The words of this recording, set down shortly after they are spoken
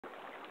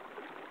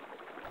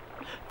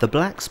The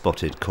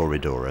black-spotted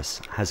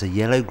Corydoras has a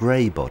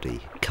yellow-grey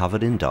body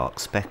covered in dark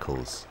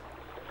speckles.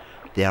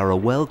 They are a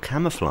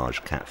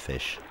well-camouflaged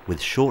catfish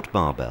with short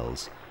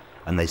barbels,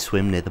 and they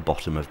swim near the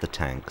bottom of the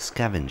tank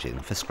scavenging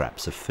for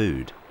scraps of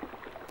food.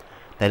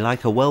 They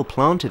like a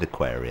well-planted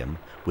aquarium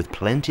with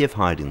plenty of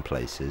hiding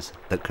places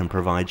that can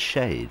provide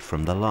shade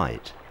from the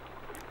light.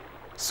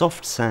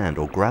 Soft sand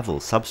or gravel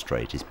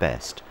substrate is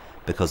best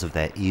because of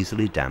their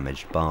easily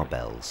damaged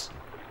barbels.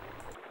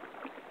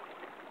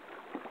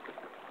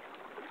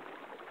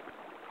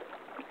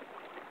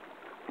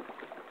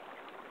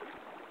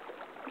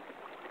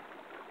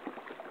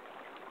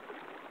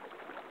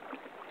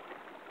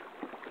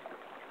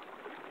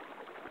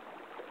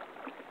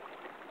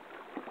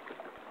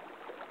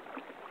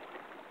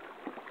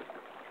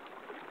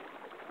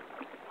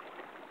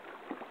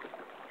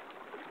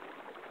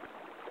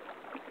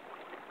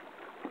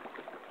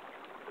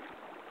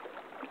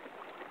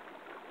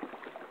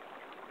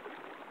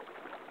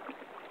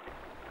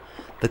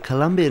 The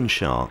Colombian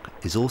shark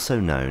is also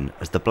known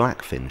as the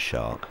blackfin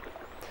shark.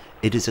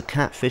 It is a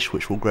catfish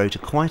which will grow to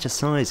quite a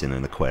size in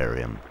an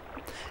aquarium.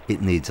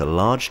 It needs a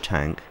large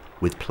tank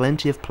with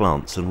plenty of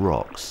plants and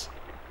rocks.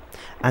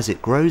 As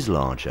it grows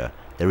larger,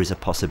 there is a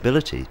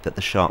possibility that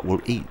the shark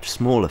will eat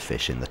smaller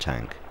fish in the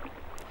tank.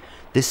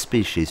 This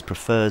species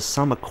prefers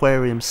some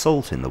aquarium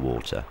salt in the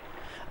water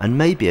and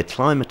may be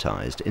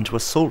acclimatized into a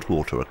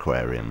saltwater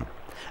aquarium,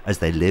 as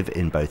they live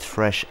in both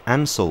fresh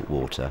and salt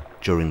water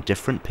during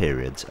different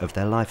periods of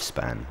their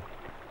lifespan.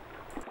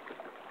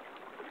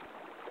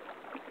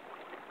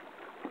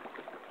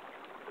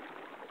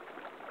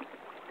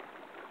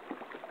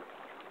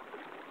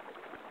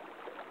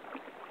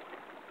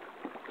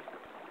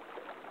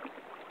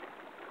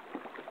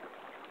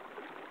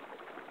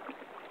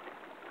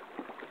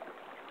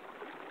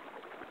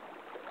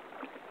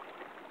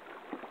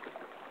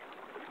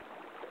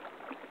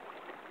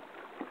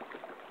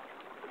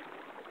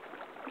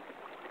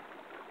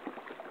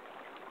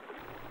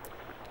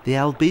 The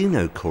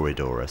albino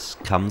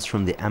Corydoras comes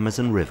from the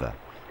Amazon River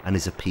and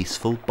is a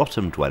peaceful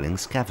bottom-dwelling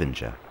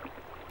scavenger.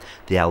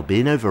 The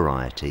albino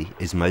variety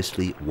is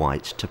mostly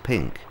white to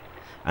pink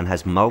and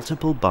has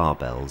multiple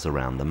barbels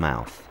around the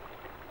mouth.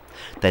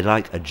 They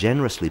like a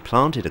generously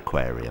planted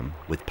aquarium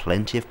with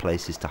plenty of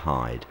places to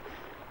hide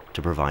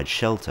to provide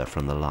shelter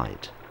from the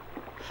light.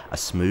 A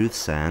smooth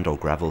sand or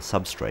gravel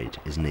substrate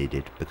is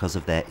needed because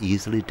of their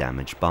easily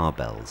damaged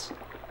barbels.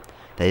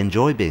 They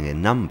enjoy being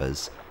in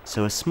numbers,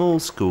 so a small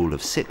school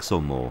of 6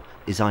 or more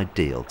is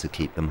ideal to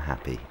keep them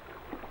happy.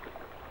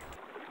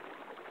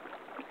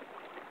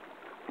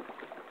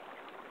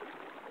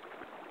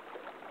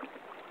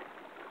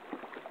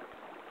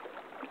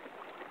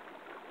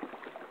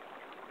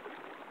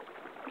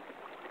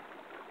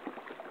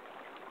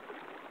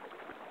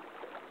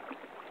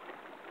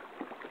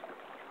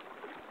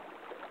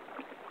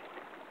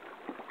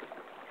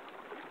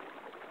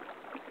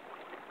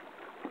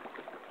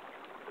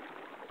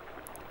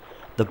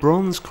 The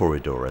bronze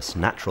Corydoras'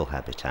 natural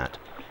habitat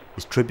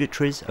is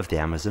tributaries of the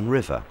Amazon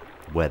River,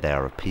 where they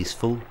are a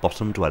peaceful,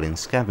 bottom-dwelling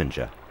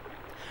scavenger.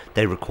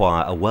 They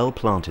require a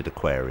well-planted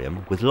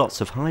aquarium with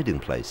lots of hiding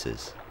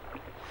places.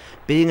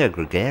 Being a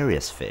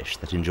gregarious fish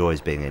that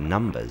enjoys being in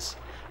numbers,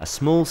 a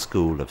small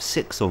school of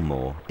 6 or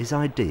more is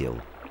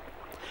ideal.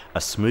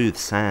 A smooth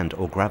sand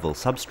or gravel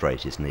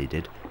substrate is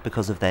needed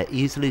because of their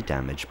easily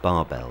damaged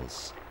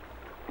barbels.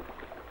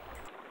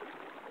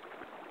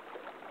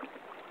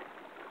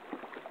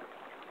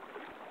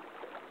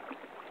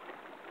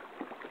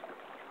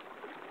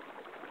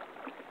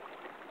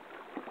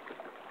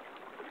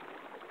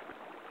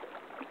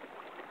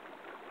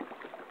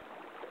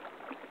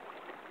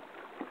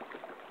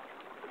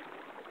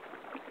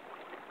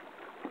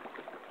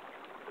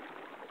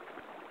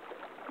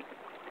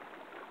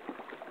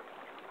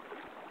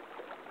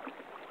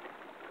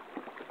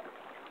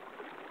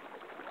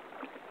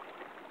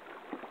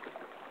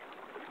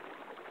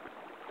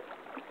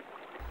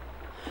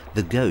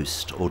 The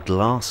ghost or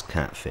glass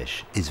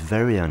catfish is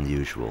very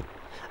unusual,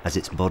 as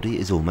its body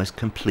is almost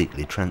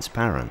completely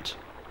transparent,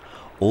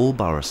 all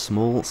bar a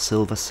small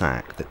silver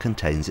sac that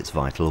contains its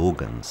vital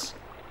organs.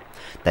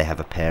 They have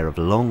a pair of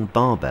long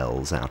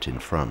barbels out in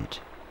front.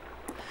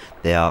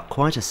 They are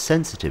quite a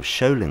sensitive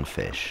shoaling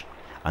fish,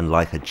 and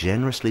like a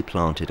generously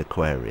planted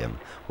aquarium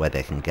where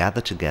they can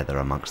gather together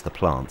amongst the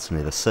plants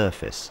near the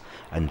surface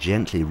and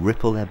gently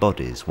ripple their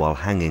bodies while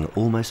hanging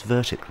almost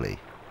vertically.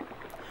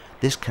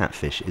 This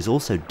catfish is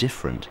also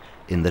different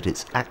in that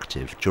it's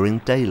active during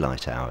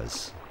daylight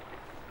hours.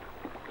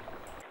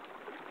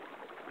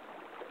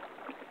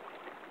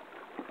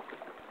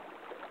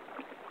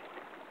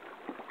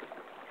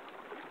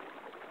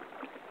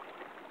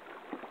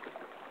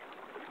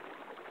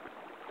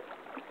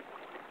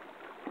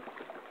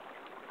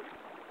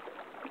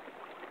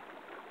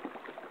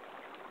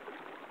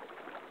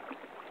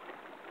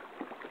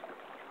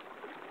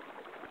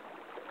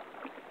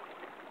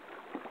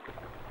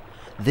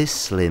 This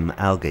slim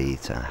algae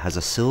eater has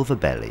a silver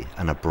belly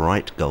and a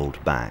bright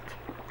gold back.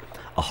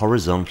 A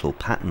horizontal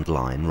patterned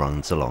line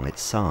runs along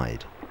its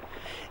side.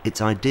 It's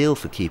ideal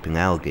for keeping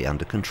algae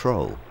under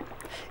control.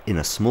 In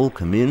a small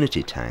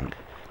community tank,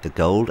 the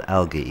gold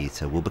algae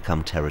eater will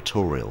become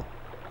territorial.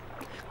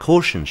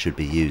 Caution should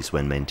be used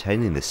when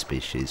maintaining this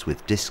species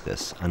with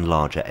discus and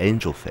larger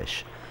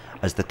angelfish,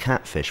 as the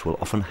catfish will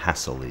often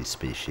hassle these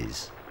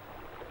species.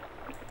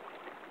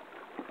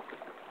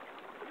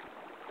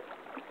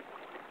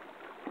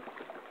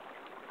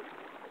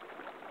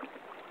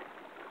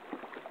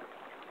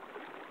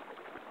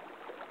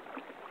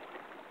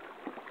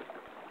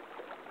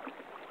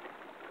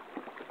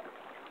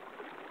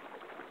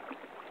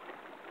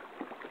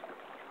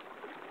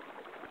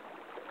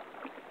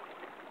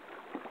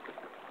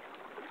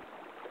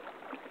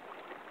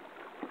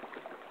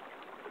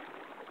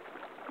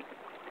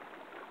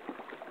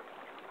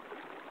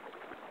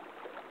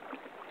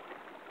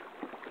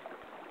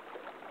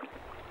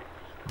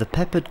 The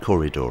peppered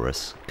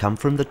Corydoras come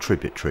from the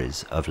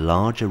tributaries of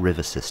larger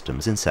river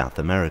systems in South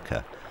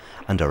America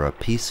and are a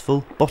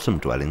peaceful,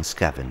 bottom-dwelling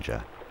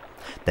scavenger.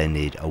 They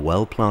need a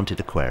well-planted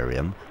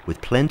aquarium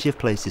with plenty of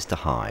places to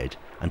hide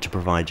and to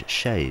provide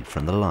shade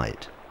from the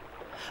light.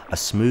 A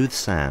smooth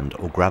sand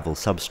or gravel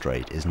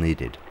substrate is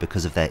needed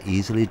because of their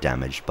easily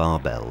damaged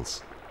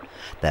barbels.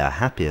 They are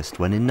happiest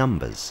when in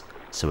numbers,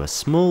 so a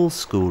small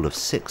school of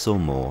 6 or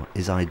more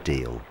is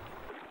ideal.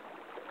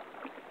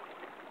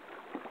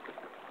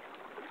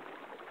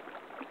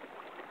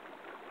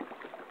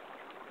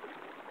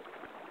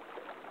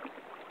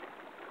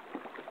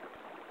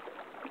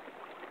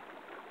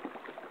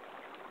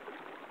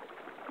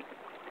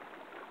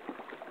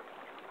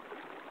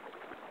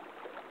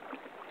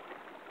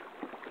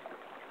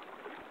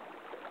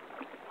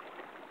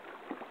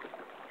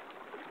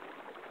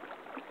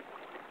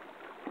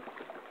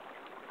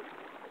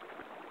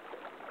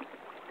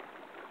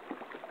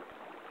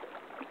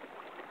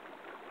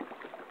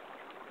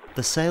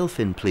 The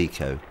sailfin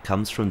plico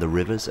comes from the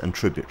rivers and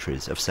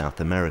tributaries of South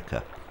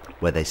America,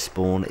 where they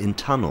spawn in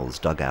tunnels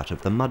dug out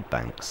of the mud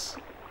banks.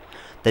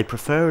 They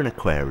prefer an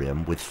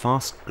aquarium with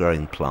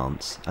fast-growing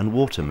plants and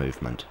water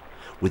movement,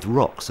 with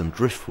rocks and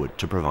driftwood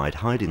to provide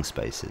hiding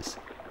spaces.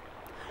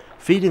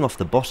 Feeding off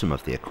the bottom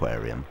of the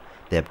aquarium,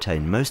 they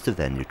obtain most of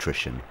their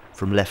nutrition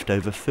from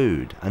leftover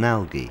food and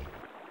algae.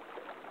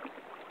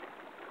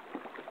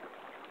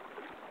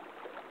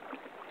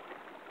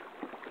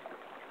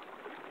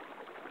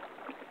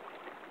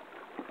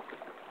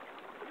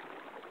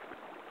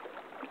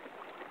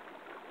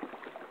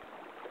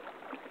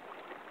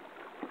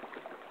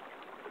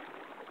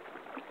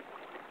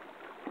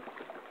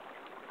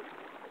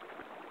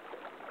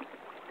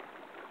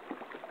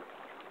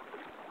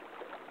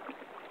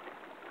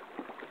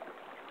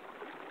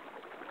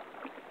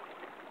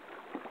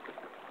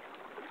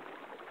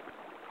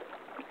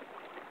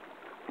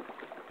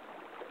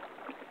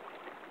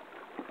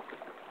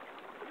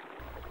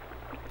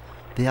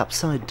 The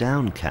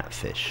upside-down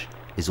catfish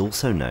is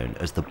also known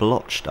as the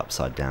blotched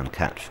upside-down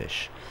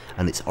catfish,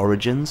 and its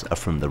origins are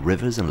from the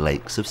rivers and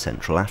lakes of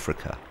Central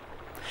Africa.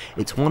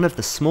 It's one of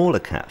the smaller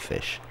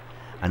catfish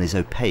and is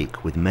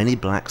opaque with many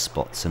black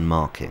spots and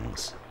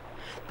markings.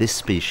 This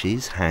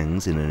species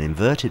hangs in an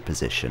inverted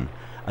position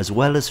as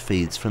well as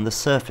feeds from the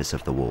surface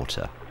of the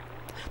water.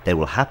 They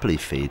will happily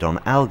feed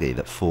on algae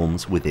that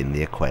forms within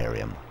the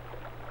aquarium.